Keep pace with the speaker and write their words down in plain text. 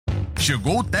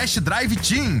Chegou o Test Drive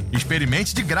Team.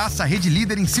 Experimente de graça a rede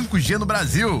líder em 5G no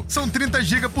Brasil. São 30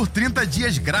 GB por 30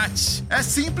 dias grátis. É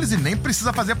simples e nem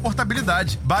precisa fazer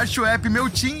portabilidade. Baixe o app Meu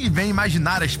Team e vem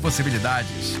imaginar as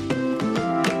possibilidades.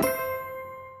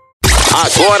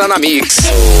 Agora na Mix,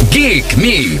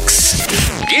 GeekMix.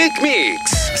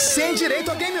 GeekMix. Sem direito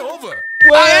a game over.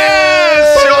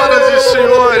 Aê, senhoras e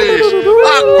senhores!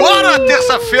 Agora a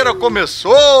terça-feira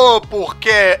começou,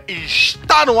 porque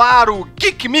está no ar o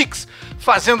GeekMix,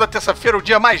 fazendo a terça-feira o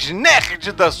dia mais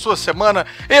nerd da sua semana.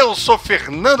 Eu sou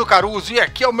Fernando Caruso e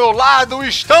aqui ao meu lado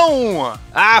estão...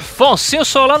 Afonso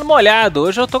Solano molhado.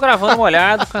 Hoje eu tô gravando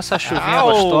molhado com essa chuvinha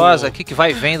gostosa aqui que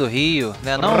vai e vem do Rio,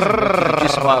 né? Não,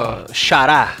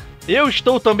 xará. Eu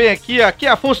estou também aqui é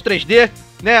Afonso 3D,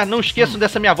 né? Não esqueçam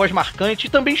dessa minha voz marcante. E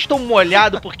também estou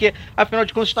molhado porque, afinal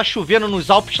de contas, está chovendo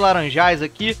nos Alpes Laranjais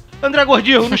aqui. André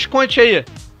Gordillo, nos conte aí.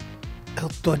 Eu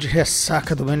tô de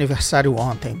ressaca do meu aniversário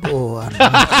ontem. Boa noite.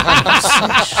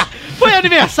 Foi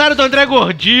aniversário do André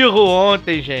Gordillo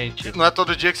ontem, gente. Não é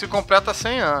todo dia que se completa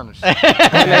 100 anos.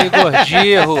 Olha aí,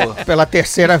 Gordillo. Pela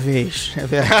terceira vez, é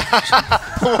verdade.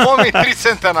 Um homem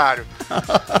tricentenário.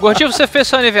 Gordillo, você fez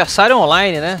seu aniversário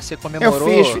online, né? Você comemorou...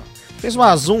 Eu fiz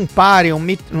uma Zoom Party,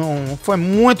 foi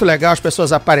muito legal, as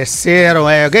pessoas apareceram,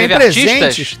 ganhei presentes.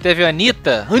 Artistas? Teve a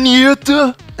Anitta?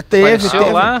 Teve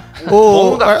lá. O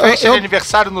bom da festa de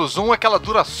aniversário no Zoom é que ela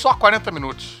dura só 40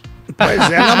 minutos.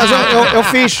 Pois é, não, mas eu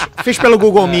fiz pelo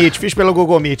Google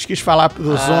Meet, quis falar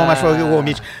do Zoom, mas foi o Google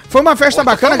Meet. Foi uma festa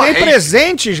bacana, ganhei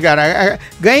presentes, cara,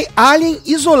 ganhei Alien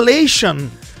Isolation.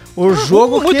 O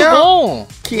jogo muito bom.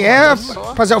 Que é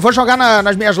fazer, eu vou jogar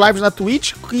nas minhas lives na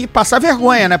Twitch e passar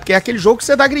vergonha, né? Porque é aquele jogo que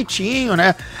você dá gritinho,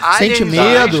 né? Alien Sente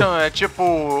medo. É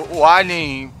tipo o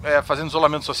Alien fazendo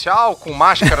isolamento social, com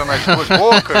máscara nas duas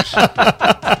bocas.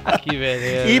 Que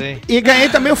beleza, hein? E ganhei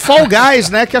também o Fall Guys,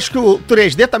 né? Que acho que o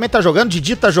 3D também tá jogando,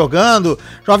 Didi tá jogando,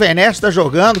 Jovem Nerd tá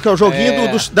jogando, que é o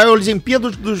joguinho da Olimpíada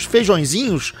dos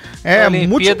Feijõezinhos.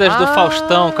 Olimpíadas do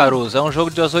Faustão, Caruso. É um jogo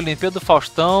das Olimpíadas do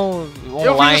Faustão online.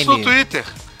 Eu vi isso no Twitter.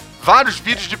 Vários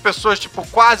vídeos de pessoas, tipo,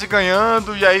 quase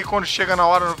ganhando, e aí quando chega na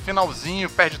hora, no finalzinho,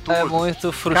 perde tudo. É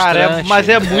muito frustrante. Cara, mas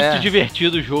é muito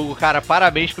divertido o jogo, cara.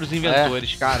 Parabéns pros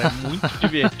inventores, cara. É muito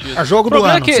divertido. É jogo do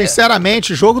ano,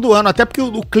 sinceramente, jogo do ano. Até porque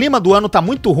o clima do ano tá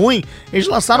muito ruim. Eles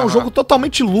lançaram um jogo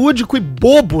totalmente lúdico e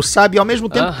bobo, sabe? Ao mesmo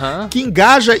tempo que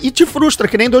engaja e te frustra,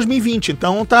 que nem 2020.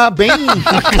 Então tá bem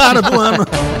na cara do ano.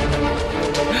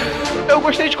 Eu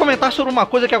gostaria de comentar sobre uma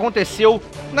coisa que aconteceu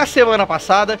na semana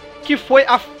passada, que foi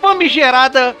a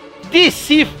famigerada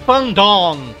DC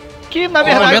Fandome. Que, na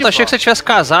verdade... No momento, achei que você tivesse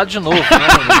casado de novo,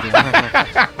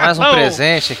 né? Mais um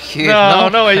presente aqui.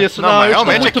 Não é isso, não.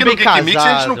 Realmente, aqui no GeekMix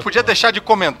a gente não podia deixar de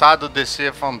comentar do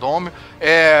DC Fandome.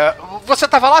 Você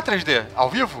tava lá, 3D? Ao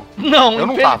vivo? Não. Eu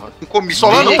não tava.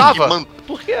 Solano tava?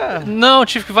 Por quê? Não,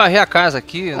 tive que varrer a casa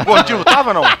aqui. O Gordillo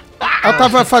tava, não? Eu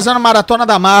tava fazendo maratona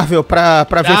da Marvel pra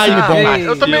ver filme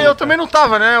bom. Eu também não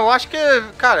tava, né? Eu acho que,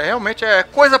 cara, realmente é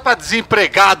coisa pra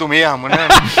desempregado mesmo, né?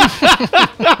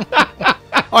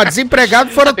 Ó,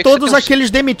 desempregados foram todos aqueles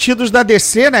demitidos da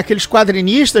DC, né? Aqueles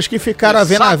quadrinistas que ficaram a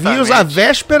ver navios à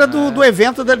véspera do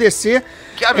evento da DC.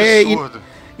 Que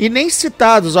absurdo. E nem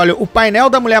citados, olha, o painel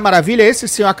da Mulher Maravilha, esse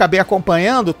sim eu acabei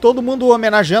acompanhando, todo mundo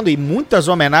homenageando, e muitas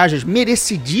homenagens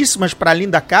merecidíssimas pra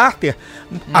Linda Carter,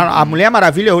 a Mulher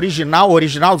Maravilha original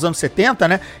dos anos 70,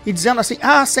 né? E dizendo assim,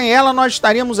 sem ela nós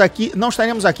não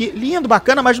estaríamos aqui. Lindo,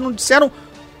 bacana, mas não disseram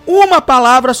uma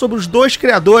palavra sobre os dois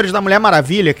criadores da Mulher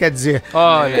Maravilha, quer dizer,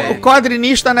 o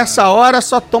quadrinista nessa hora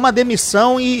só toma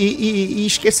demissão e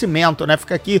esquecimento, né?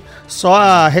 Fica aqui só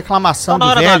a reclamação do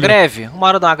velho. Uma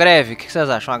hora de uma greve, o que vocês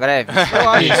acham? Uma greve?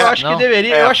 Eu acho que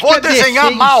deveria, eu acho que a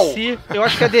DC eu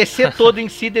acho que a DC toda em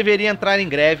si deveria entrar em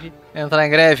greve. Entrar em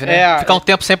greve, né? Ficar um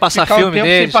tempo sem passar filme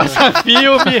deles.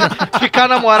 Ficar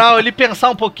na moral ali, pensar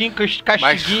um pouquinho,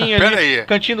 castiguinho ali, aí.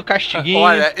 Cantinho do castiguinho.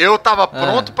 Olha, eu tava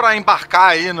pronto pra embarcar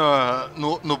aí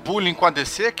no bullying com a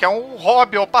DC, que é um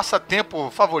hobby, é o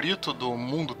passatempo favorito do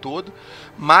mundo todo,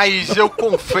 mas eu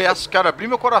confesso, quero abrir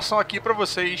meu coração aqui pra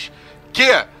vocês,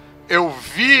 que eu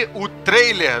vi o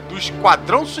trailer do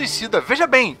Esquadrão Suicida, veja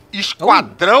bem,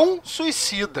 Esquadrão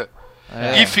Suicida.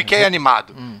 E fiquei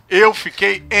animado. Eu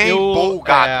fiquei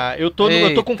empolgado. Eu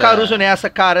tô com o Caruso nessa,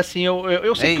 cara, assim,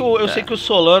 eu sei que o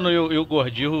Solano e o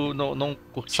Gordillo não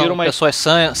curtiram, são mas... pessoas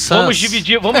sãs. Vamos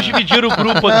dividir o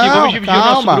grupo aqui, o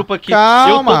nosso grupo aqui.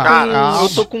 Eu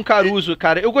tô com o Caruso,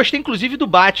 cara. Eu gostei, inclusive, do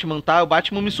Batman, tá? O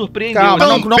Batman me surpreendeu. Calma,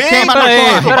 não queima,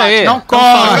 peraí. Não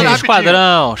corre.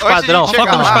 Esquadrão,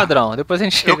 foca no Esquadrão. Depois a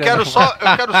gente chega. Eu quero só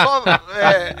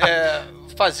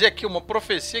fazer aqui uma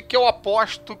profecia que eu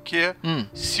aposto que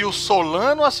se o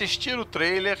Solano assistir o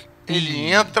trailer,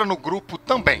 ele entra no grupo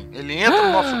também. Ele entra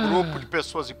no nosso grupo de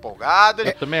pessoas empolgadas.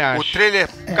 Eu também acho. O trailer,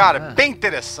 cara, bem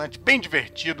interessante, bem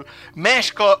divertido.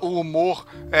 Mescla o humor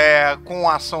com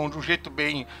a ação de um jeito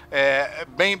bem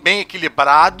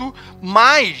equilibrado.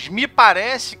 Mas me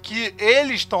parece que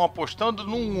eles estão apostando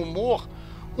num humor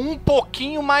um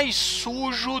pouquinho mais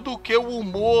sujo do que o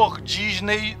humor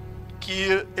Disney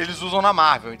que eles usam na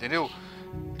Marvel, entendeu?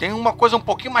 Tem uma coisa um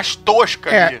pouquinho mais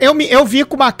tosca ali. Eu vi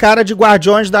com uma cara de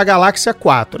Guardiões da Galáxia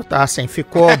 4, tá? Assim,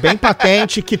 ficou bem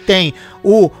patente que tem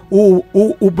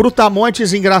o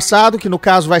Brutamontes engraçado, que no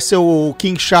caso vai ser o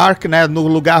King Shark, né? No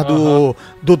lugar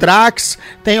do Drax.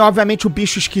 Tem, obviamente, o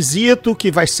bicho esquisito,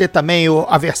 que vai ser também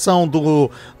a versão do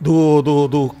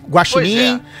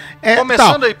Guaxinim.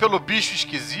 Começando aí pelo bicho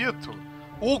esquisito,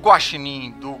 o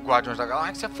Guaxinim do Guardiões da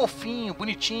Galáxia é fofinho,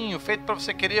 bonitinho, feito pra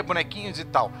você querer bonequinhos e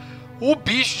tal. O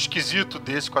bicho esquisito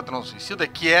desse Esquadrão Suicida,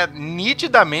 que é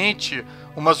nitidamente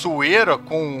uma zoeira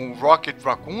com o Rocket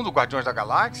Raccoon do Guardiões da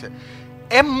Galáxia,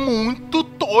 é muito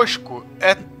tosco.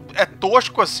 É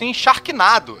tosco assim,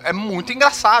 Sharknado. É muito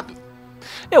engraçado.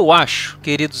 Eu acho,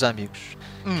 queridos amigos,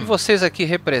 que vocês aqui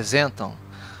representam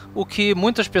o que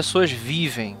muitas pessoas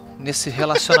vivem nesse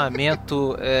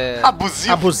relacionamento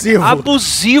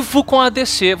abusivo com a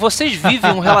DC. Vocês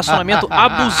vivem um relacionamento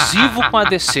abusivo com a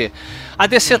DC. A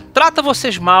DC trata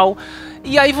vocês mal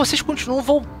e aí vocês continuam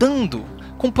voltando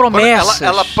com promessas.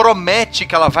 Ela promete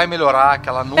que ela vai melhorar, que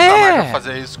ela nunca mais vai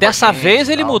fazer isso. Dessa vez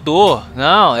ele mudou.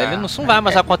 Não, ele não vai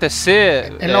mais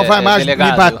acontecer. Ele não vai mais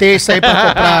delegado. me bater e sair pra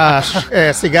comprar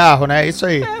cigarro, né? Isso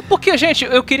aí. Porque, gente,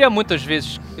 eu queria muitas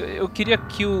vezes, eu queria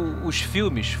que os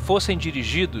filmes fossem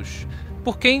dirigidos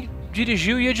por quem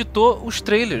dirigiu e editou os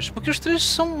trailers, porque os trailers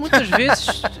são muitas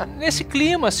vezes nesse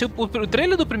clima. Assim, o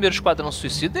trailer do primeiro Esquadrão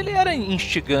Suicida, ele era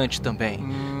instigante também.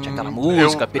 Tinha aquela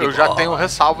música perigosa. Eu já tenho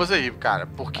ressalvas aí, cara,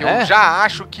 porque eu já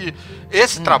acho que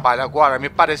esse trabalho agora me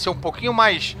pareceu um pouquinho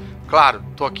mais... Claro,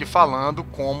 tô aqui falando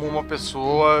como uma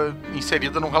pessoa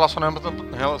inserida num relacionamento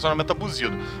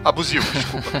abusivo,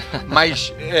 desculpa.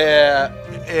 Mas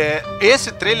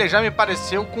esse trailer já me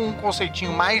pareceu com um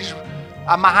conceitinho mais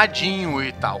amarradinho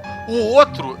e tal. O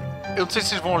outro, eu não sei se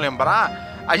vocês vão lembrar,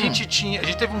 a gente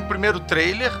teve um primeiro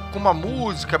trailer com uma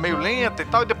música meio lenta e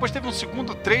tal, e depois teve um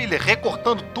segundo trailer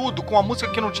recortando tudo com uma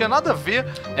música que não tinha nada a ver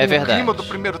com o clima do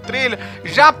primeiro trailer.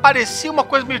 Já parecia uma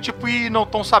coisa meio tipo, não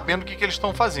estão sabendo o que eles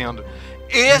estão fazendo.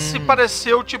 Esse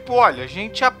pareceu tipo, olha, a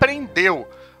gente aprendeu.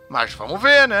 Mas vamos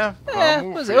ver, né?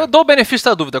 Vamos ver. Eu dou o benefício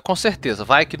da dúvida, com certeza.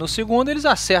 Vai que no segundo eles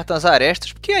acertam as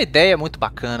arestas, porque a ideia é muito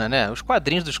bacana, né? Os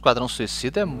quadrinhos do Esquadrão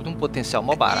Suicida é um potencial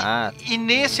mó barato. E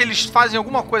nesse eles fazem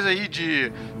alguma coisa aí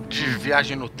de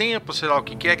viagem no tempo, sei lá o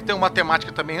que é, que tem uma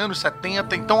temática também, anos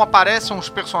 70, então aparecem uns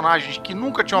personagens que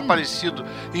nunca tinham aparecido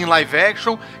em live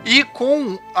action, e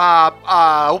com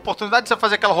a oportunidade de você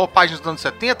fazer aquela roupagem dos anos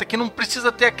 70, que não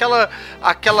precisa ter aquela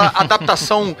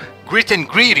adaptação grit and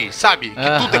gritty, sabe?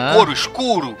 Que tudo é couro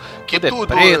escuro, que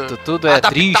tudo é preto, tudo é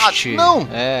triste. Não,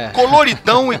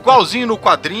 coloridão igualzinho no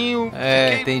quadrinho.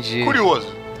 Entendi. Curioso.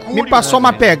 Me passou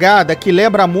uma pegada que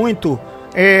lembra muito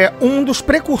um dos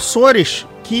precursores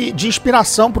de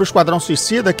inspiração para o Esquadrão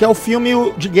Suicida, que é o filme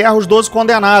de guerra Os 12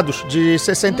 Condenados, de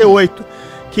 68.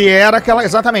 Que era aquela...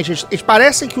 Exatamente. Eles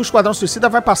parecem que o Esquadrão Suicida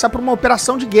vai passar por uma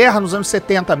operação de guerra nos anos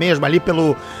 70 mesmo, ali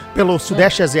pelo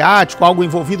Sudeste Asiático, algo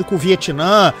envolvido com o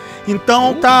Vietnã.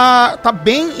 Então tá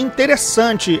bem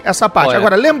interessante essa parte. Olha,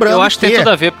 agora, lembrando eu acho que tem tudo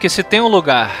a ver, porque se tem um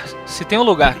lugar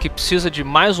que precisa de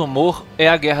mais humor, é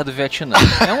a Guerra do Vietnã.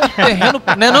 É um terreno,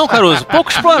 né não, Caruso?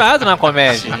 Pouco explorado na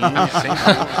comédia. Sim, sem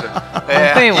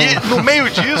dúvida. E no meio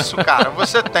disso, cara,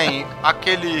 você tem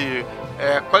aquele...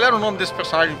 qual era o nome desse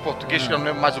personagem em português, que eu não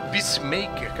lembro mais? O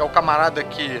Peacemaker, que é o camarada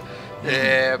que...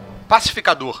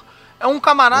 pacificador. É um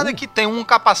camarada que tem um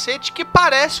capacete que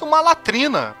parece uma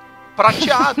latrina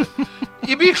prateada.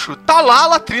 E, bicho, tá lá a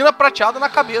latrina prateada na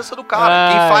cabeça do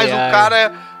cara. Quem faz o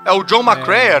cara é o John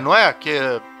McCrea, não é? Que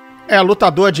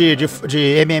lutador de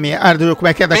MMA. Como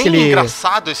é que é daquele... Bem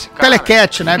engraçado esse cara.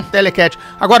 Telecat, né? Telecat.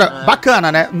 Agora,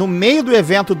 bacana, né? No meio do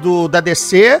evento da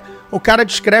DC... O cara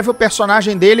descreve o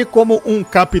personagem dele como um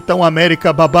Capitão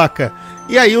América babaca.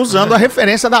 E aí, usando a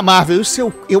referência da Marvel.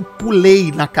 Isso eu pulei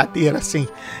na cadeira, assim.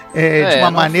 De uma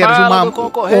maneira, de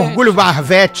orgulho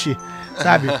Marvete,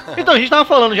 sabe? Então, a gente tava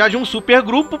falando já de um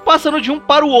supergrupo, passando de um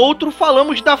para o outro,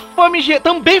 falamos da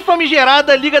também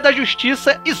famigerada Liga da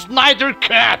Justiça Snyder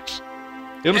Cut.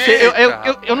 Eu não sei,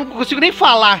 eu não consigo nem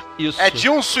falar isso. É de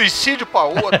um suicídio pra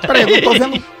outro. Peraí, eu não tô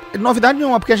vendo... Novidade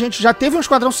nenhuma, porque a gente já teve um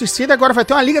Esquadrão Suicida e agora vai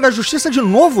ter uma Liga da Justiça de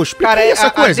novo. Explica essa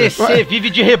coisa. A DC vive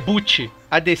de reboot.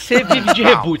 A DC vive de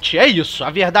reboot, é isso, a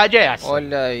verdade é essa.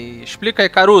 Olha aí, explica aí,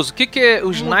 Caruso, o que é o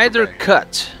Snyder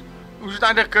Cut? O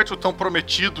Snyder Cut, o tão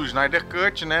prometido Snyder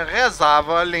Cut, né,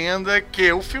 rezava a lenda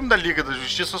que o filme da Liga da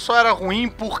Justiça só era ruim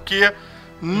porque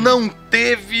não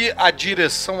teve a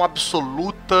direção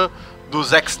absoluta do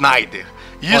Zack Snyder.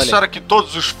 Isso era que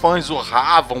todos os fãs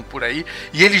urravam por aí,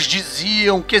 e eles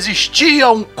diziam que existia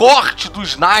um corte do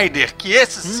Snyder, que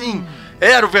esse sim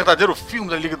era o verdadeiro filme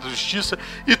da Liga da Justiça,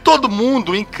 e todo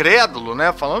mundo incrédulo,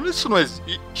 né, falando isso não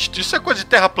existe, isso é coisa de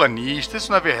terraplanista,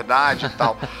 isso não é verdade e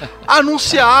tal.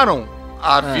 Anunciaram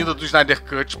a vinda do Snyder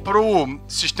Cut pro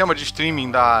sistema de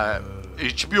streaming da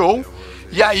HBO.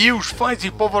 E aí os fãs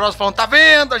empolvorosos falam, tá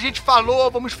vendo? A gente falou,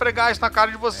 vamos esfregar isso na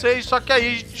cara de vocês. Só que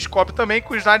aí descobre também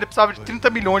que o Snyder precisava de 30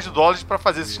 milhões de dólares pra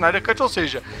fazer esse Snyder Cut. Ou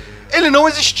seja, ele não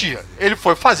existia. Ele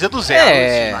foi fazer do zero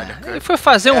esse Snyder Cut. Ele foi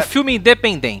fazer um filme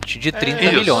independente de 30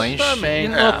 milhões também,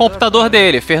 no computador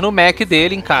dele. Fez no Mac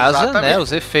dele em casa, né?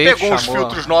 Os efeitos. Pegou os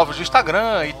filtros novos do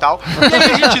Instagram e tal. E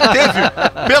aí a gente teve,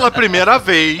 pela primeira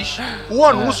vez, o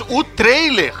anúncio, o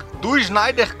trailer do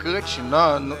Snyder Cut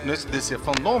nesse DC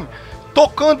Fandome,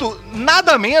 tocando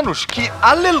nada menos que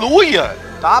Aleluia,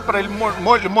 tá? Pra ele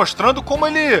mostrando como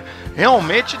ele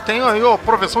realmente tem aí a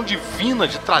provisão divina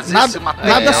de trazer esse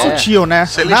material. Nada sutil, né?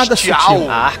 Celestial. Nada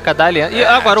sutil. A Arca da Aliança. E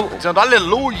agora, dizendo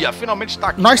Aleluia, finalmente está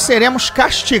aqui. Nós seremos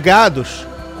castigados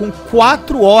com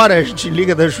 4 horas de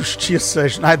Liga da Justiça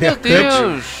Snyder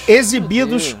Cut,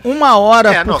 exibidos 1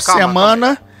 hora por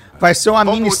semana. Vai ser uma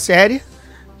minissérie.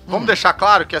 Vamos deixar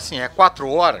claro que, assim, é 4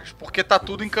 horas, porque tá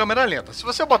tudo em câmera lenta. Se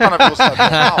você botar na velocidade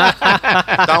normal,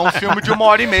 dá um filme de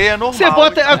 1h30 normal. Você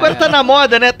bota, agora tá na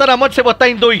moda, né? Tá na moda você botar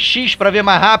em 2x pra ver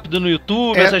mais rápido no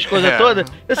YouTube, essas coisas todas.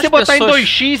 Se você botar em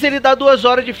 2x, ele dá 2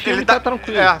 horas de filme, tá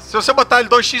tranquilo. Se você botar ele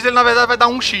 2x, ele na verdade vai dar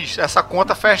 1x. Essa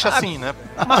conta fecha assim, né?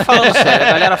 Mas falando sério,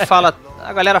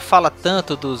 a galera fala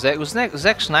tanto do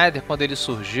Zack Snyder quando ele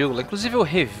surgiu, inclusive eu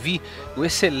revi o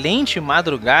excelente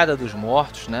Madrugada dos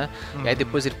Mortos, né? E aí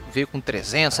depois ele veio com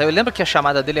 300, aí eu lembro que a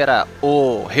chamada dele era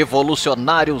o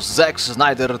revolucionário Zack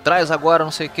Snyder, traz agora não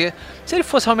sei o que. Se ele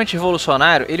fosse realmente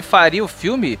revolucionário, ele faria o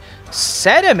filme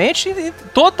seriamente,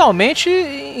 totalmente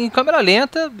em câmera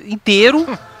lenta,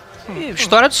 inteiro.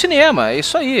 História do cinema, é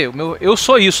isso aí. Eu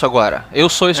sou isso agora, eu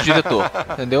sou esse diretor,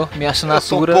 entendeu? Minha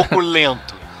assinatura... Eu sou um pouco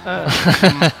lento.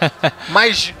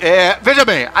 Mas, veja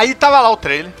bem, aí tava lá o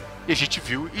trailer e a gente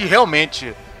viu, e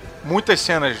realmente muitas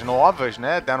cenas novas,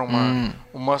 né, deram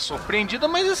uma surpreendida,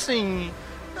 mas assim,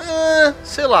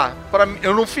 sei lá, pra mim,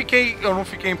 eu não fiquei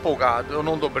empolgado, eu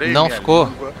não dobrei não minha ficou?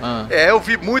 língua. Eu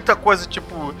vi muita coisa,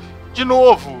 tipo, de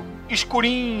novo,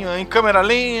 escurinha, em câmera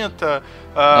lenta,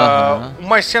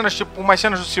 umas cenas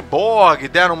do Cyborg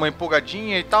deram uma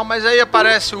empolgadinha e tal, mas aí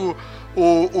aparece o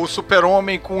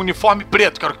Super-Homem com uniforme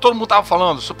preto, que era o que todo mundo tava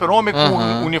falando, Super-Homem com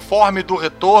o uniforme do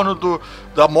retorno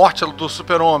da morte do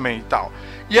Super-Homem e tal.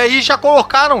 E aí já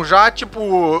colocaram,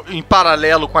 tipo, em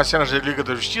paralelo com as cenas da Liga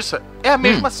da Justiça, é a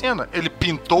mesma cena. Ele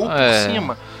pintou por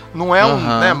cima. Não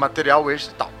é material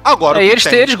extra e tal. Agora,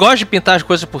 eles gostam de pintar as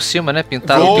coisas por cima, né?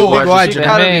 Pintaram o bigode,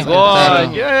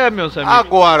 bigode. Meus amigos.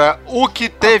 Agora, o que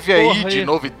teve aí de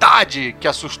novidade, que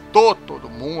assustou todo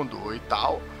mundo e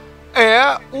tal,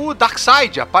 é o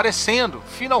Darkseid aparecendo,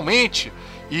 finalmente,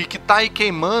 e que tá aí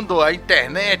queimando a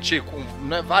internet com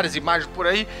várias imagens por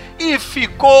aí, e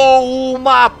ficou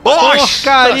uma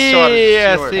porcaria!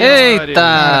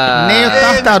 Eita! Nem o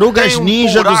Tartarugas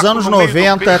Ninja dos anos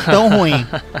 90 é tão ruim.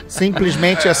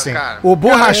 Simplesmente assim. Cara, o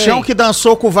borrachão que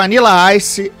dançou com o Vanilla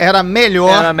Ice era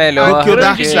melhor do que o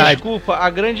Darkseid. A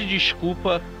grande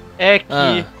desculpa é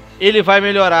que ele vai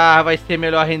melhorar, vai ser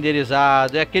melhor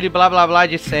renderizado, é aquele blá blá blá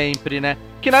de sempre, né?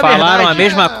 Que, na falaram verdade, a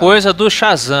mesma coisa do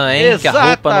Shazam, hein? Exatamente, que a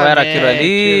roupa não era aquilo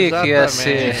ali, que ia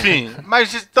ser... Enfim,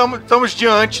 mas estamos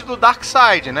diante do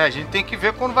Darkseid, né? A gente tem que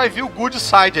ver quando vai vir o Good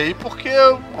Side aí, porque...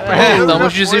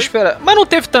 estamos desesperados. Mas não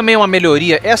teve também uma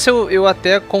melhoria? Essa eu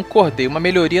até concordei. Uma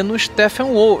melhoria no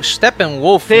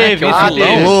Steppenwolf, né? Que é o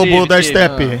vilão. Lobo da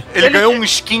Steppe. Ele ganhou um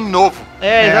skin novo.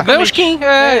 Ganhou um skin,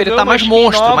 ele tá mais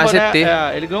monstro, nova, mais ET.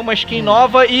 Ele ganhou uma skin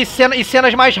nova e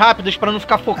cenas mais rápidas pra não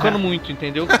ficar focando muito,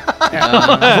 entendeu?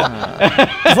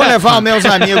 Vou levar aos meus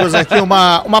amigos aqui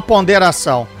uma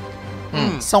ponderação.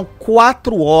 São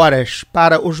 4 horas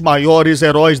para os maiores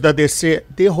heróis da DC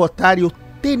derrotarem o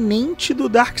tenente do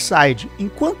Darkseid.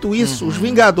 Enquanto isso, os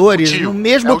Vingadores, no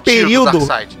mesmo período,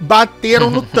 bateram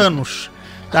no Thanos.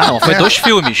 Tá? Não, foi 2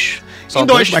 filmes. São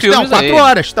 2 filmes. Não, 4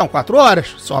 horas. Estão 4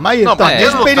 horas. Soma aí. Não,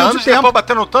 bateu no Thanos e depois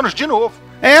bateu no Thanos de novo.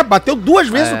 Bateu 2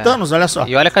 vezes o Thanos, olha só.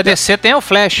 E olha que a DC tem o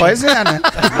Flash. Pois é, né?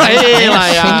 Aí,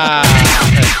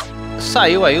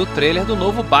 saiu aí o trailer do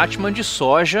novo Batman de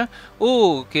soja,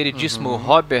 o queridíssimo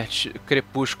Robert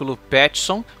Crepúsculo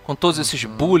Pattinson, com todos esses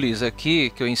bullies aqui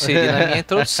que eu inseri na minha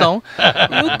introdução.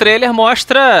 E o trailer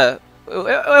mostra...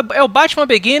 É o Batman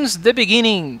Begins, The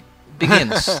Beginning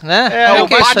Begins, né? É o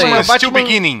Batman Still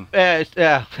Beginning.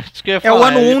 Isso que eu ia É falar, o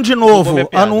ano 1 de novo,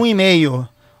 ano 1 e meio.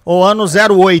 Ou ano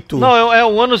 08. Não, é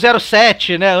o ano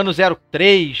 07, né? Ano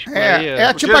 03.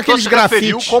 É tipo aqueles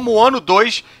grafites. Como o ano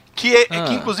 2, que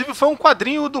inclusive foi um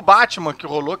quadrinho do Batman que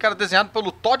rolou, que era desenhado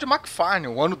pelo Todd McFarlane,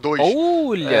 o ano 2.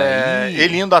 Olha aí.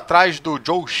 Ele indo atrás do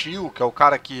Joe Chill, que é o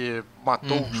cara que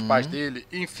matou os pais dele,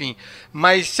 enfim.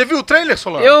 Mas você viu o trailer,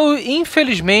 Solano? Eu,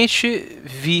 infelizmente,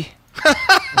 vi.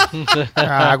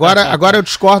 Agora eu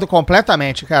discordo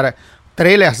completamente, cara.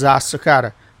 Trailerzaço,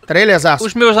 cara. Trailerzaço.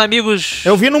 Os meus amigos...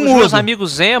 Eu vi no Os mudo. meus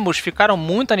amigos emos ficaram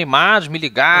muito animados, me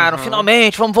ligaram.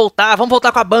 Finalmente, vamos voltar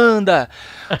com a banda.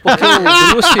 Porque o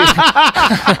Bruce...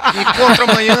 Encontro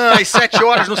amanhã às 7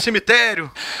 horas no cemitério.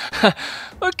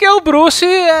 Porque o Bruce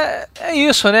é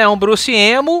isso, né? É um Bruce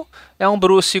emo, é um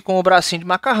Bruce com o bracinho de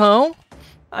macarrão.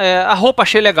 A roupa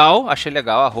achei legal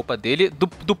a roupa dele,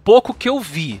 do pouco que eu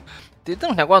vi. Tem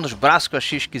uns negócios nos braços que eu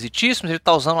achei esquisitíssimos, ele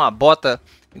tá usando uma bota,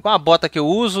 igual a bota que eu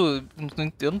uso,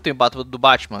 eu não tenho bota do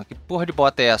Batman, que porra de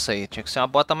bota é essa aí? Tinha que ser uma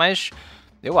bota mais,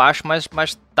 eu acho, mais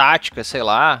tática, sei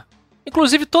lá.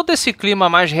 Inclusive todo esse clima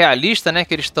mais realista, né,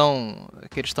 que eles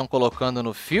estão colocando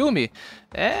no filme,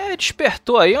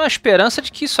 despertou aí uma esperança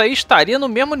de que isso aí estaria no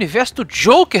mesmo universo do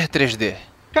Joker 3D.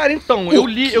 Cara, então, eu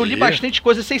li bastante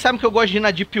coisa. Vocês sabem que eu gosto de ir na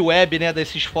Deep Web, né?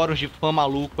 Desses fóruns de fã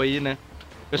maluco aí, né?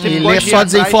 Eu sempre E gosto ler de ir só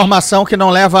atrás. desinformação que não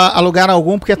leva a lugar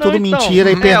algum, porque é tudo mentira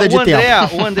e perda de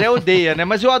tempo. O André odeia, né?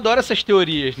 Mas eu adoro essas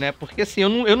teorias, né? Porque assim,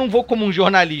 eu não vou como um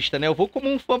jornalista, né? Eu vou como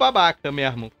um fã babaca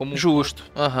mesmo. Como... Justo.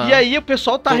 E aí o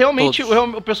pessoal tá realmente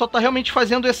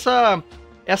fazendo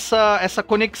essa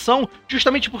conexão,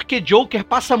 justamente porque Joker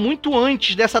passa muito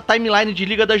antes dessa timeline de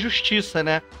Liga da Justiça,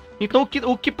 né? Então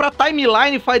o que pra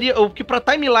timeline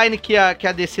que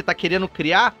a DC tá querendo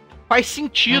criar faz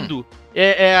sentido.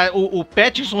 O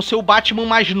Pattinson ser o Batman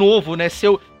mais novo, né?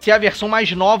 Ser a versão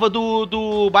mais nova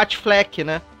do Batfleck,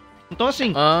 né? Então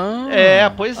assim,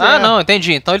 pois é. Ah, não,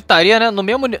 entendi. Então ele estaria, né, no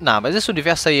mesmo... Não, mas esse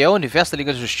universo aí é o universo da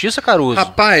Liga da Justiça, Caruso?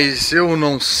 Rapaz, eu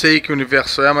não sei que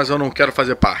universo é, mas eu não quero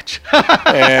fazer parte.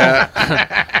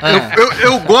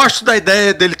 Eu gosto da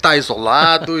ideia dele estar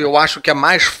isolado, eu acho que é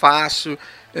mais fácil...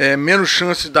 menos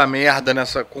chance de dar merda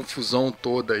nessa confusão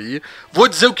toda aí. Vou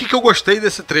dizer o que eu gostei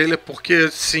desse trailer, porque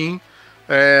sim,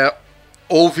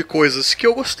 houve coisas que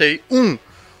eu gostei.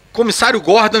 Comissário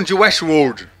Gordon de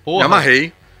Westworld. Porra. Me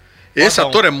amarrei. Esse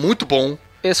ator é muito bom.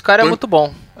 Esse cara é muito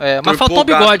bom. Mas faltou um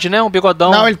bigode, né? Um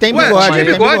bigodão. Não, ele tem bigode. Tinha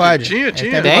bigode. Tinha.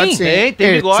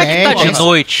 Tem bigode. Tá de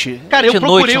noite. Cara, eu de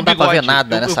procurei noite o não dá pra ver bigode.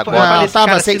 nada Eu nessa procurei- agora. falei, Não, tava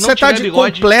cara, assim, se você não tá tiver de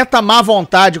bigode- completa má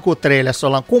vontade com o trailer,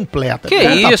 Solano. Completa. Que ponta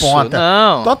a isso? ponta.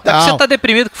 Não. Total. É que você tá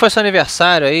deprimido que foi seu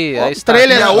aniversário aí. aí O você tá-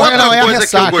 trailer E a não, outra não, é a coisa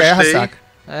que eu ressaca, é a gostei- ressaca.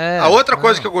 A outra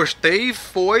coisa que eu gostei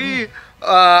foi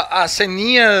a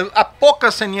ceninha, a pouca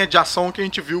ceninha de ação que a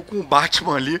gente viu com o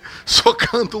Batman ali,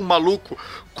 socando um maluco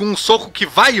com um soco que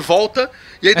vai e volta,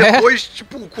 e aí depois,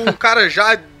 tipo, com o cara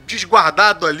já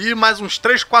desguardado ali, mais uns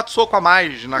 3, 4 socos a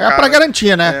mais na cara. É pra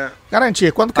garantir, né?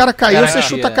 Garantir. Quando o cara caiu, você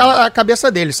chuta a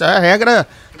cabeça dele. Isso é a regra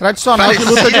tradicional de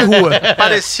luta de rua.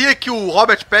 Parecia que o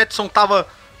Robert Pattinson tava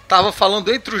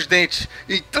falando entre os dentes.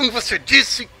 Então você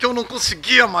disse que eu não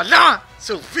conseguia malhar,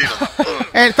 seu filho?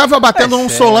 Ele tava batendo num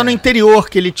Solano interior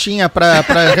que ele tinha pra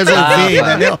resolver,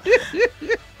 entendeu?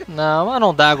 Não, mas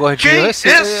não dá, gordinho.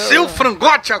 Quem é seu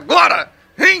frangote agora?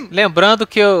 Hein? Lembrando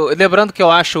que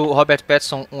eu acho o Robert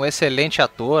Pattinson um excelente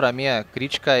ator, a minha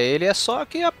crítica a ele é só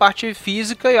que a parte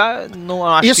física não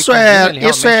acho Isso que é, combina, ele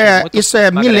isso realmente é, muito isso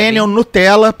é magrelinho. Millennium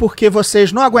Nutella, porque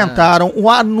vocês não aguentaram o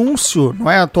anúncio,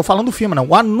 não é? Tô falando do filme, não.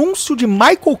 O anúncio de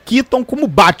Michael Keaton como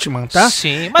Batman, tá?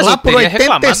 Sim, mas Lá eu por teria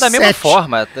reclamado da mesma 87.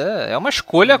 forma. É uma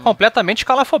escolha completamente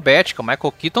calafobética. O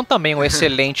Michael Keaton também é um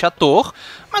excelente ator,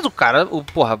 mas o cara,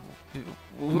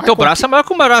 o teu braço é maior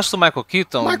que o braço do Michael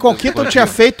Keaton. Michael Keaton tinha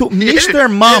feito Mr.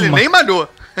 Mom. Ele nem malhou.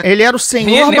 Ele era o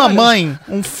Senhor Nem Mamãe,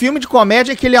 um filme de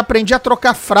comédia que ele aprendia a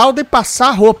trocar fralda e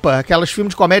passar roupa. Aquelas filmes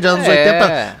de comédia anos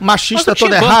 80, machista Mas o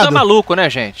todo Tim Burton errado. é maluco, né,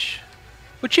 gente?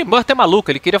 O Tim Burton é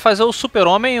maluco. Ele queria fazer o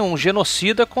Super-Homem um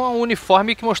genocida com um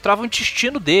uniforme que mostrava o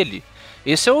intestino dele.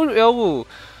 Esse é o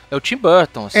É o Tim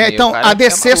Burton, assim. Então, a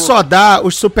DC só dá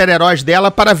os super-heróis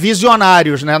dela para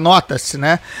visionários, né? Nota-se,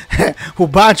 né? O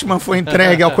Batman foi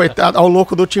entregue ao coitado, ao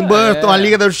louco do Tim Burton, a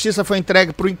Liga da Justiça foi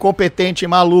entregue pro incompetente e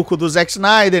maluco do Zack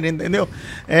Snyder, entendeu?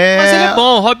 Mas ele é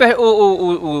bom,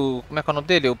 como é que é o nome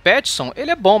dele? O Pattinson,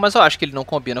 ele é bom, mas eu acho que ele não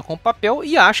combina com o papel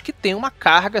e acho que tem uma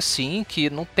carga, assim, que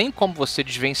não tem como você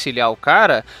desvencilhar o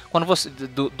cara quando você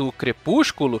do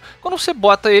Crepúsculo, quando você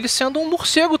bota ele sendo um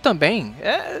morcego também.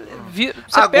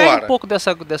 Você perde um pouco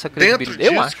dessa credibilidade.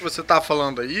 Dentro disso que você tá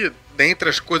falando aí, dentre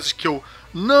as coisas que eu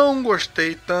não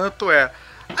gostei tanto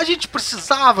a gente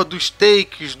precisava dos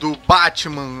takes do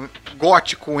Batman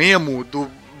gótico emo, do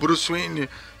Bruce Wayne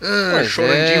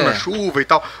chorandinho na chuva e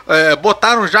tal.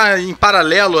 Botaram já em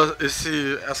paralelo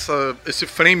esse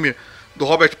frame do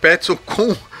Robert Pattinson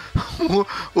com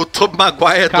o Tobey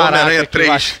Maguire do Homem-Aranha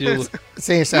 3.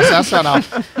 Sim, sensacional.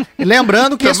 E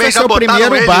lembrando que também esse vai ser o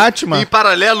primeiro Batman. Em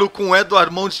paralelo com o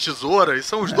Edward Mão de Tesoura, e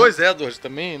são os dois Edwards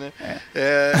também, né?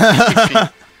 Enfim.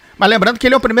 Mas lembrando que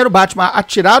ele é o primeiro Batman a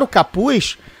tirar o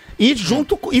capuz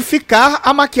e ficar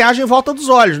a maquiagem em volta dos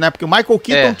olhos, né? Porque o Michael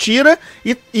Keaton tira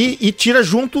e tira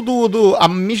junto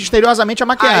misteriosamente a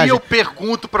maquiagem. Aí eu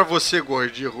pergunto pra você,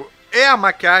 Gordinho, é a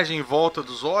maquiagem em volta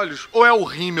dos olhos ou é o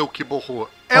rímel que borrou?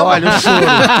 Olha o choro.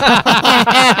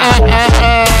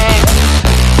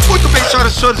 Muito bem,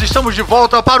 senhoras e senhores, estamos de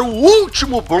volta para o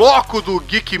último bloco do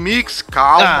Geek Mix.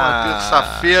 Calma,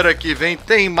 terça-feira que vem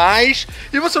tem mais.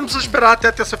 E você não precisa esperar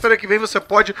até terça-feira que vem, você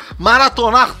pode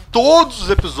maratonar todos os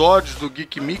episódios do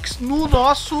Geek Mix no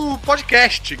nosso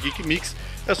podcast, Geek Mix.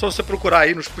 É só você procurar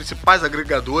aí nos principais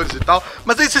agregadores e tal.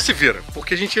 Mas aí você se vira,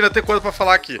 porque a gente ainda tem coisa pra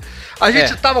falar aqui. A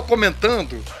gente tava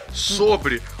comentando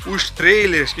sobre os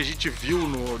trailers que a gente viu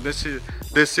nesse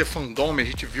DC Fandome. A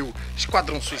gente viu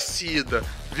Esquadrão Suicida,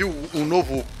 viu o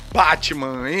novo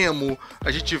Batman emo, a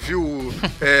gente viu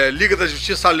Liga da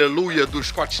Justiça Aleluia do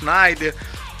Scott Snyder.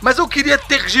 Mas eu queria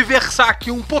tergiversar aqui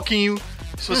um pouquinho,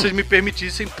 se vocês me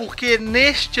permitissem, porque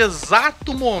neste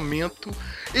exato momento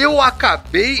eu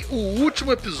acabei o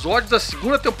último episódio da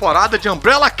segunda temporada de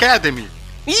Umbrella Academy.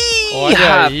 Ih,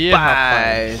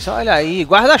 rapaz, olha aí,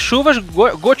 guarda-chuvas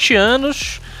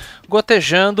gotianos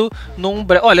gotejando no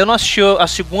Umbrella. Olha, eu não assisti a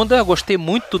segunda, gostei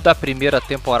muito da primeira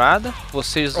temporada.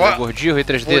 Vocês, o Gordinho e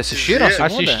 3D, assistiram a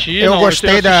segunda? Eu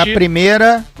gostei da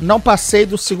primeira, não passei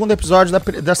do segundo episódio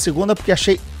da segunda porque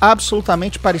achei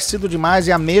absolutamente parecido demais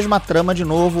e a mesma trama de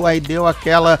novo, aí deu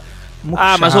aquela...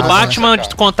 mas o Batman,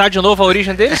 de contar de novo a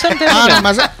origem dele, você não tem não,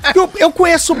 mas eu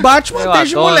conheço o Batman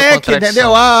desde moleque,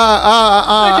 entendeu?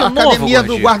 A academia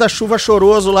do guarda-chuva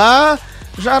choroso lá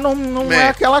já não é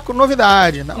aquela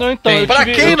novidade. Não, então, pra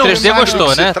quem não 3D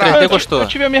gostou, né? 3D gostou. Eu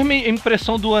tive a mesma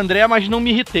impressão do André, mas não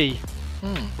me irritei.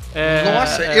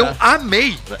 Nossa, eu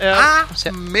amei.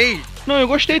 Amei. Não, eu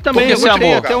gostei também. Eu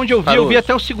gostei até onde eu vi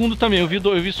até o segundo também. Eu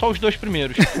vi só os dois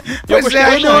primeiros. Eu gostei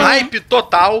hype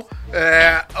total.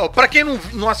 Pra quem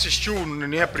não assistiu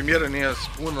nem a primeira nem a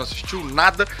segunda, não assistiu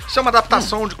nada, isso é uma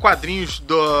adaptação de quadrinhos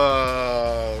do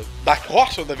Dark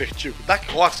Horse ou da Vertigo? Dark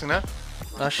Horse, né?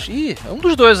 É um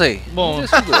dos dois aí. Bom,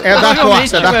 é Dark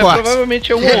Horse,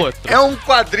 provavelmente é um ou outro. É um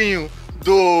quadrinho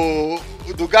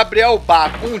do Gabriel Bá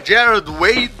com o Jared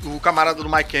Way, o camarada do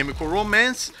My Chemical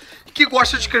Romance, que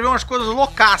gosta de escrever umas coisas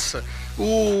loucaça.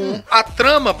 A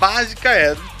trama básica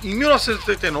é, em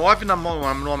 1989,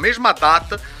 numa mesma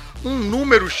data, um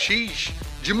número X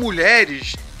de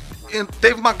mulheres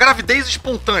teve uma gravidez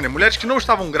espontânea. Mulheres que não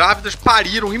estavam grávidas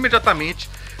pariram imediatamente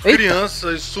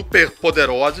crianças super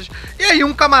poderosas. E aí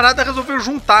um camarada resolveu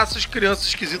juntar essas crianças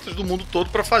esquisitas do mundo todo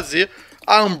pra fazer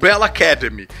a Umbrella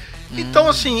Academy. Então,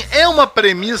 assim, é uma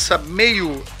premissa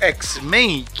meio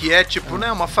X-Men, que é tipo,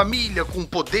 né, uma família com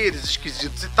poderes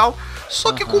esquisitos e tal,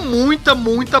 só que com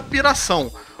muita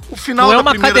piração. O final não é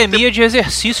uma academia de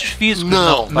exercícios físicos.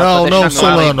 Não,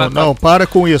 Solano, não, para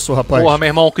com isso, rapaz. Porra, meu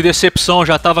irmão, que decepção,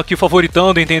 já tava aqui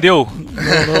favoritando, entendeu?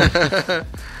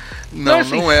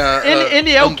 Não é.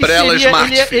 Ele é o que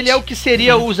seria, ele é o que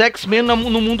seria os X-Men no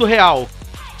mundo real.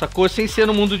 Sacou? Sem ser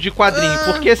no mundo de quadrinho.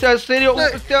 Porque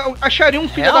acharia um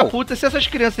filho da puta, se essas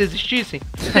crianças existissem,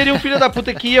 seria um filho da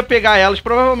puta que ia pegar elas,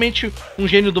 provavelmente um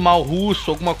gênio do mal russo,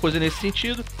 alguma coisa nesse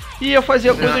sentido, e ia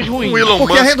fazer coisas ruins.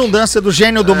 Porque a redundância do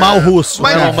gênio do mal russo.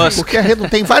 Porque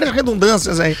tem várias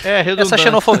redundâncias aí. Essa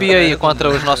xenofobia aí contra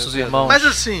os nossos irmãos. Mas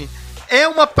assim,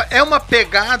 é uma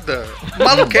pegada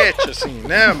maluquete, assim,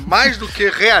 né? Mais do que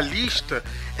realista.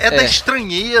 Da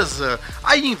estranheza.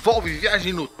 Aí envolve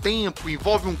viagem no tempo,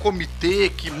 envolve um comitê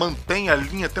que mantém a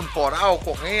linha temporal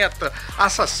correta,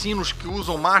 assassinos que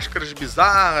usam máscaras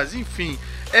bizarras, enfim.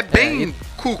 É bem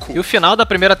cuco. E o final da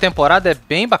primeira temporada é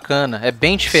bem bacana, é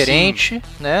bem diferente,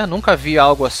 né? Nunca vi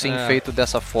algo assim feito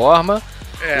dessa forma.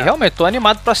 E realmente tô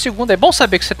animado pra segunda. É bom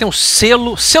saber que você tem um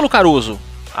selo Caruso.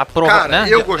 Cara, né?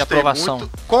 eu gostei muito.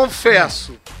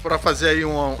 Confesso, pra fazer aí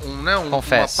uma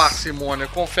parcimônia,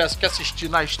 confesso que assisti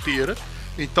na esteira.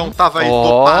 Então tava aí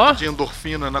dopado de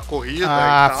endorfina na corrida e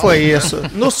tal. Foi isso.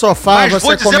 No sofá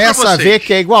você começa a ver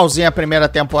que é igualzinho a primeira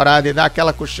temporada e dá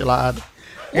aquela cochilada.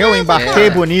 Eu embarquei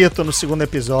bonito no segundo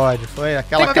episódio. Foi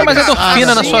aquela tem que ter mais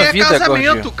endorfina na sua vida,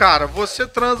 casamento, cara. Você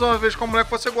transa uma vez com uma mulher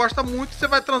que você gosta muito, você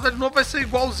vai transar de novo, vai ser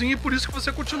igualzinho e por isso que você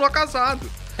continua casado.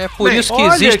 É por isso que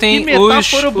existem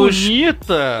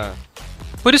bonita.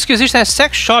 Por isso que existem as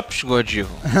sex shops, Gordinho.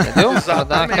 Entendeu? Pra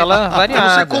dar aquela variada. Eu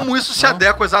não sei como isso se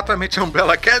adequa exatamente a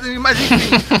Umbrella Academy, mas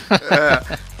enfim.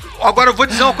 Agora eu vou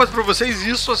dizer uma coisa pra vocês,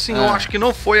 isso assim, eu acho que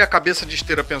não foi a cabeça de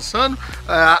esteira pensando.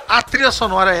 A trilha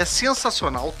sonora é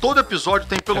sensacional, todo episódio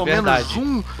tem pelo menos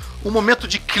um momento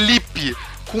de clipe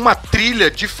com uma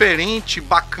trilha diferente,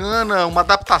 bacana, uma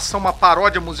adaptação, uma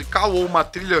paródia musical ou uma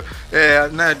trilha,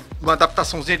 né, uma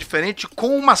adaptaçãozinha diferente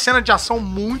com uma cena de ação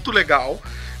muito legal.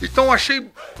 Então eu achei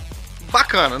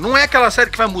bacana, não é aquela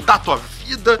série que vai mudar a tua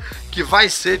vida, que vai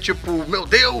ser tipo, meu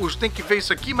Deus, tem que ver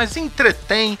isso aqui, mas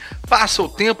entretém, passa o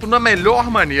tempo na melhor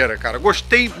maneira, cara.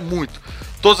 Gostei muito.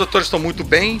 Todos os atores estão muito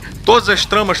bem, todas as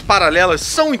tramas paralelas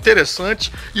são interessantes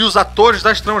e os atores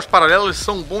das tramas paralelas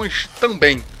são bons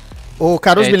também. O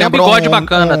Caruso me lembrou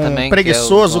também,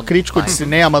 preguiçoso crítico de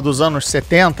cinema dos anos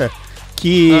 70,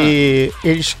 que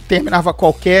eles terminavam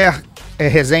qualquer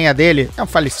resenha dele, é um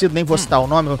falecido, nem vou citar o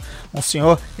nome, um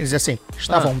senhor, ele dizia assim,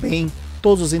 estavam bem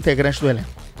todos os integrantes do elenco.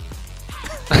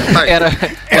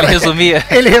 Ele resumia.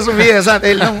 Ele resumia, exato.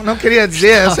 Ele não queria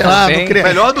dizer, sei lá, não queria.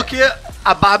 Melhor do que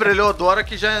a Bárbara Eleodora,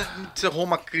 que já encerrou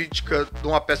uma crítica de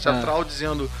uma peça teatral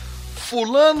dizendo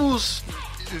fulanos,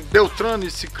 Beltrano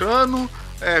e Cicrano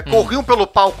corriam pelo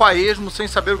palco a esmo sem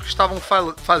saber o que estavam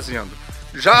fazendo.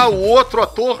 Já o outro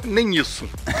ator, nem isso.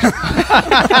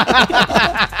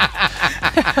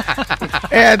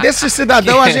 Desse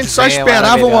cidadão a gente só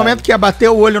esperava o momento que ia bater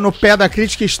o olho no pé da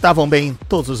crítica e estavam bem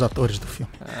todos os atores do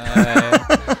filme.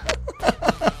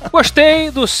 Gostei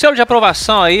do selo de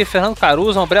aprovação aí, Fernando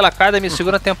Caruso, Umbrella Academy,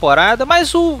 segunda temporada,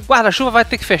 mas o guarda-chuva vai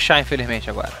ter que fechar, infelizmente,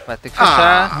 agora. Vai ter que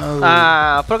fechar.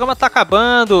 O programa tá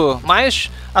acabando, mas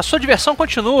a sua diversão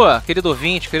continua, querido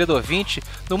ouvinte.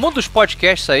 No mundo dos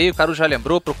podcasts aí, o Caruso já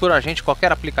lembrou, procura a gente em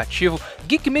qualquer aplicativo,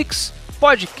 GeekMix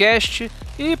Podcast.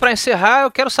 E para encerrar, eu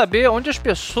quero saber onde as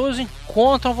pessoas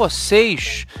encontram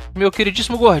vocês. Meu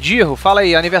queridíssimo Gordirro, fala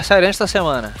aí, aniversariante da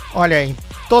semana. Olha aí,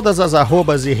 todas as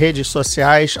arrobas e redes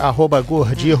sociais,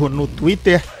 @Gordirro no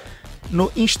Twitter,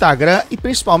 no Instagram e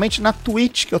principalmente na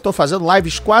Twitch, que eu tô fazendo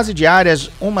lives quase diárias.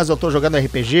 Umas eu tô jogando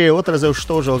RPG, outras eu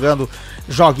estou jogando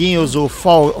joguinhos, o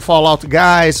Fallout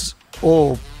Guys,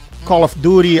 o Call of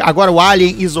Duty, agora o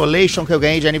Alien Isolation que eu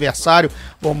ganhei de aniversário.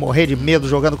 Vou morrer de medo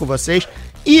jogando com vocês.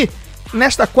 E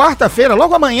nesta quarta-feira,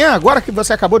 logo amanhã, agora que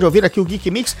você acabou de ouvir aqui o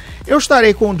Geek Mix, eu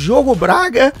estarei com o Diogo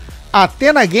Braga,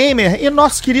 Atena Gamer e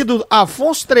nosso querido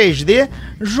Afonso 3D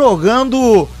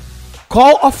jogando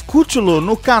Call of Cthulhu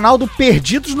no canal do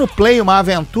Perdidos no Play, uma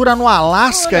aventura no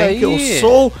Alasca em que eu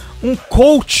sou um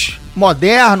coach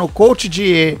moderno, coach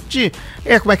de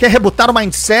rebutar o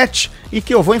mindset e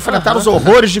que eu vou enfrentar os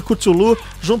horrores de Cthulhu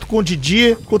junto com o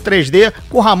Didi, com o 3D,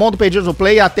 com o Ramon do Perdidos no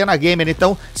Play e a Atena Gamer.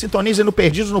 Então, sintonizem no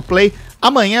Perdidos no Play.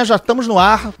 Amanhã já estamos no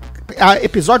ar,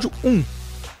 episódio 1.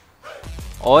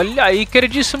 Olha aí,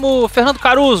 queridíssimo Fernando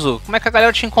Caruso, como é que a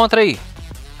galera te encontra aí?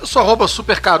 Eu sou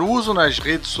 @supercaruso nas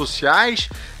redes sociais.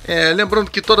 Lembrando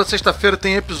que toda sexta-feira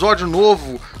tem episódio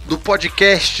novo do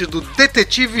podcast do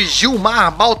Detetive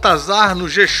Gilmar Baltazar no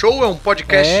G-Show. É um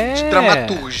podcast de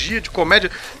dramaturgia, de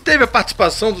comédia. Teve a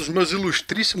participação dos meus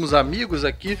ilustríssimos amigos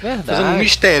aqui, fazendo um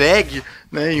easter egg,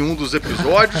 né, em um dos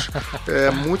episódios.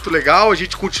 É muito legal. A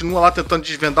gente continua lá tentando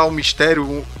desvendar o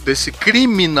mistério desse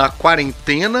crime na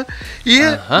quarentena. E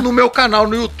no meu canal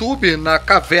no YouTube, na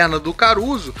Caverna do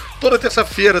Caruso, toda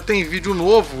terça-feira tem vídeo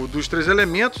novo dos 3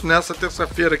 elementos. Nessa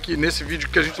terça-feira aqui, nesse vídeo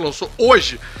que a gente lançou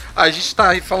hoje, a gente está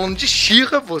aí falando de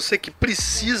She-Ra. Você que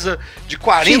precisa de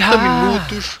 40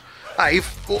 minutos aí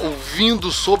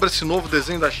ouvindo sobre esse novo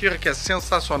desenho da She-Ra, que é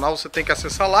sensacional, você tem que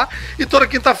acessar lá. E toda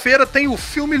quinta-feira tem o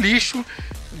Filme Lixo,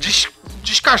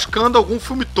 descascando algum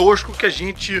filme tosco que a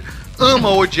gente ama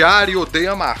odiar e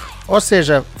odeia amar. Ou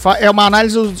seja, é uma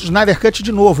análise do Snyder Cut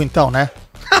de novo, então, né?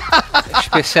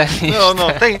 Especialista. Não,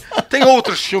 tem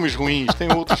outros filmes ruins,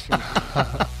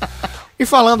 E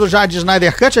falando já de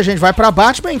Snyder Cut, a gente vai pra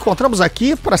Batman e encontramos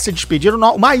aqui, para se despedir,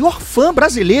 o maior fã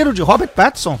brasileiro de Robert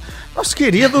Pattinson, nosso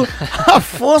querido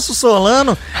Afonso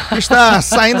Solano, que está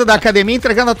saindo da academia,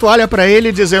 entregando a toalha pra ele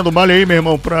e dizendo: malha aí, meu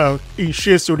irmão, pra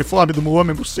encher esse uniforme do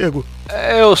Homem-Morcego.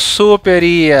 Eu super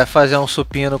ia fazer um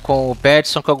supino com o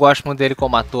Pattinson, que eu gosto muito dele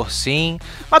como ator, sim.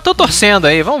 Mas tô torcendo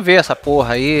aí, vamos ver essa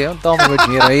porra aí. Eu tomo meu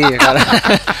dinheiro aí, cara.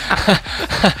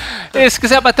 E se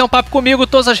quiser bater um papo comigo,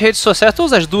 todas as redes sociais,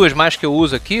 todas as duas mais que eu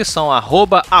uso aqui, são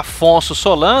 @Afonso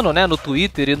Solano, né? No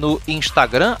Twitter e no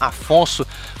Instagram, Afonso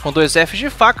com 2 Fs de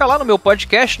faca, lá no meu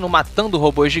podcast, no Matando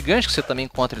Robôs Gigantes, que você também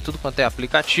encontra em tudo quanto é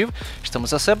aplicativo.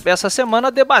 Estamos essa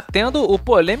semana debatendo o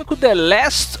polêmico The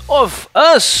Last of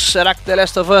Us. Será que The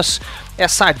Last of Us é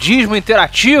sadismo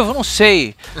interativo? Não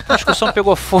sei. A discussão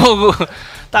pegou fogo.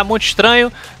 Tá muito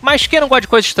estranho, mas quem não gosta de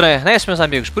coisa estranha, né, meus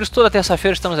amigos? Por isso toda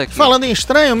terça-feira estamos aqui. Falando em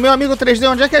estranho, meu amigo 3D,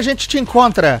 onde é que a gente te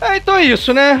encontra? Então é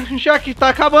isso, né? Já que tá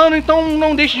acabando, então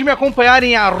não deixe de me acompanhar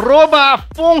em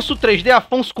 @Afonso3D,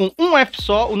 Afonso com um F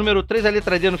só, o número 3, a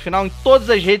letra D no final, em todas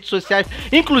as redes sociais,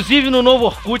 inclusive no novo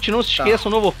Orkut. Não se esqueça,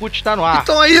 o novo Orkut está no ar.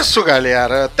 Então é isso,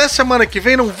 galera. Até semana que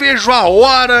vem, não vejo a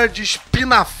hora de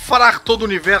espinafrar todo o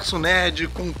universo nerd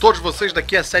com todos vocês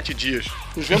daqui a 7 dias.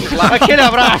 Nos vemos lá. Aquele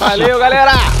abraço. Valeu,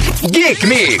 galera! Geek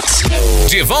Mix.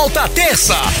 De volta à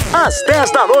terça, às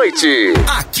 10 da noite.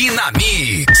 Aqui na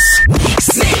Mix.